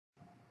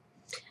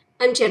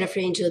I'm Jennifer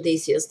Angel,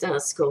 this is your star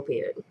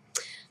Scorpio.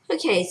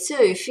 Okay,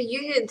 so for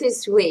you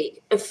this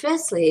week,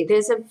 firstly,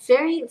 there's a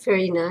very,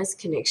 very nice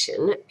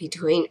connection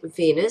between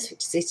Venus,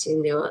 which sits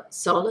in your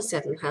solar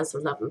seventh house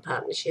of love and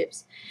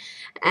partnerships,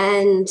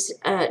 and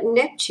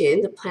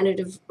Neptune, the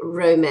planet of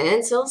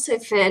romance, also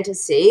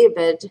fantasy,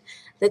 but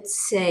let's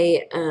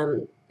say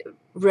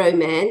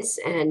romance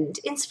and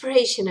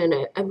inspiration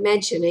and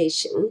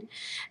imagination,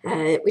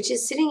 which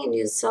is sitting in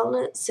your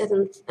solar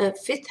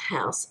fifth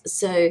house.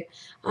 So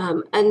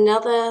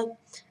another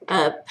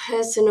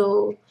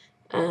personal,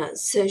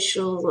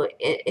 social, or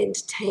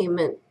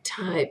entertainment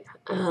type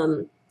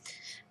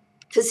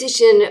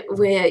position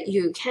where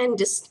you can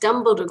just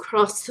stumble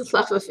across the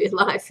love of your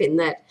life in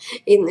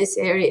this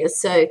area.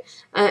 So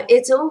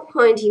it's all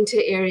pointing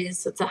to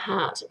areas of the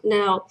heart.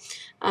 Now,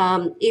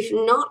 if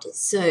not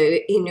so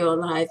in your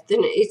life, then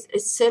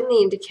it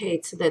certainly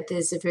indicates that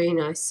there's a very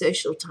nice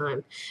social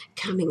time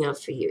coming up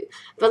for you.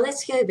 But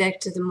let's go back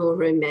to the more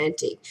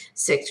romantic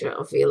sector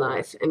of your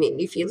life. I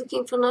mean, if you're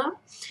looking for love,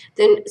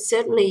 then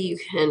certainly you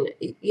can,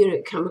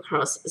 come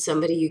across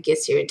somebody who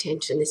gets your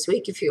attention this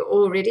week. If you're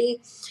already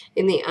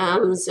in the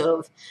arms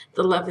of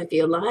the love of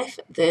your life,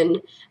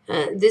 then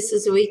this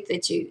is a week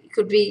that you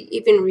could be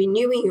even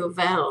renewing your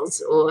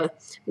vows or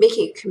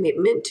making a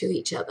commitment to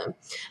each other.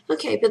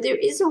 Okay, but there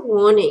is a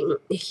warning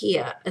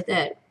here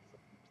that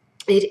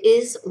it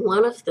is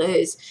one of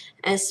those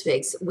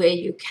aspects where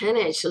you can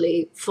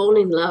actually fall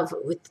in love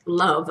with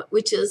love,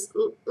 which is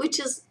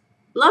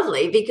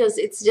lovely, because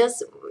it's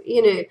just,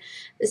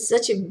 it's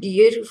such a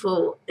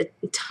beautiful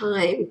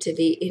time to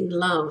be in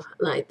love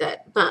like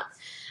that. But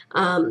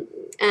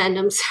and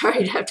I'm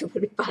sorry to have to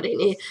put a but in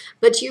here,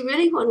 but you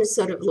really want to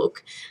sort of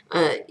look,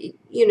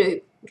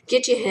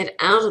 get your head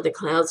out of the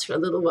clouds for a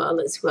little while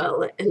as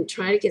well, and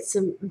try to get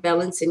some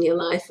balance in your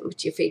life and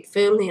put your feet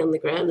firmly on the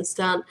ground and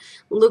start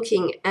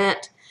looking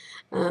at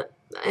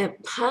a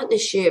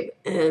partnership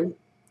in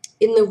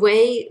the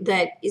way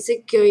that is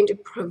it going to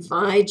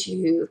provide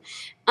you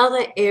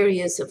other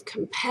areas of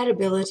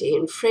compatibility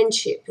and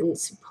friendship and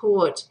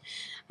support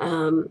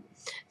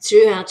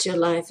throughout your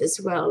life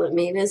as well. I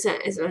mean, as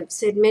I've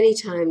said many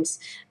times,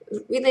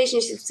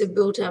 relationships are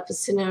built up as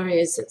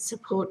scenarios that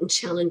support and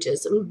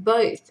challenges, and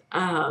both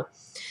are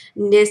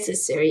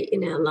necessary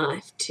in our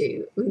life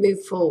to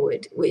move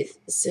forward with.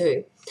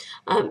 So,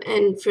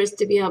 and for us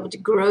to be able to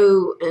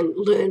grow and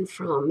learn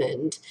from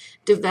and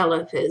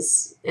develop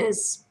as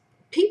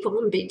people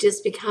and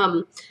just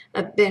become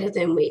better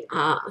than we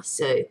are.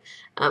 So,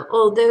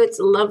 although it's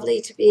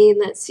lovely to be in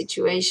that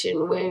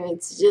situation where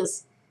it's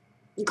just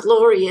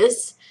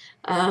glorious,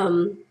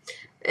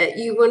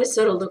 you want to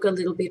sort of look a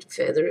little bit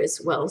further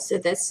as well. So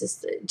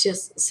that's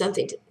just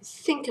something to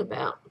think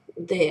about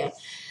there.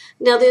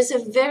 Now, there's a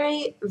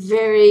very,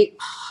 very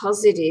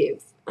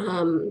positive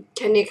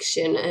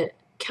connection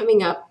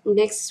coming up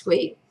next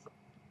week,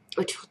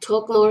 which we'll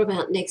talk more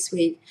about next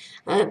week,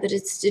 but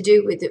it's to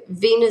do with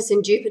Venus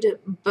and Jupiter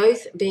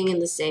both being in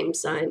the same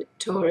sign,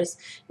 Taurus,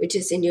 which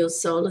is in your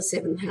solar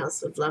seventh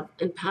house of love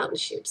and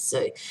partnerships.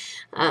 So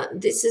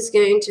this is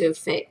going to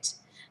affect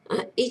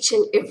each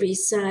and every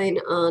sign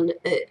on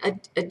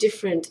a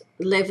different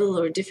level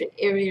or a different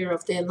area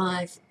of their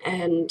life,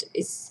 and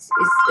it's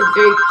a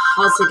very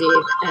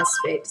positive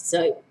aspect.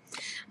 So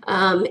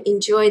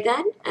enjoy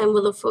that, and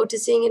we'll look forward to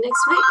seeing you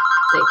next week.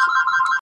 Thank you.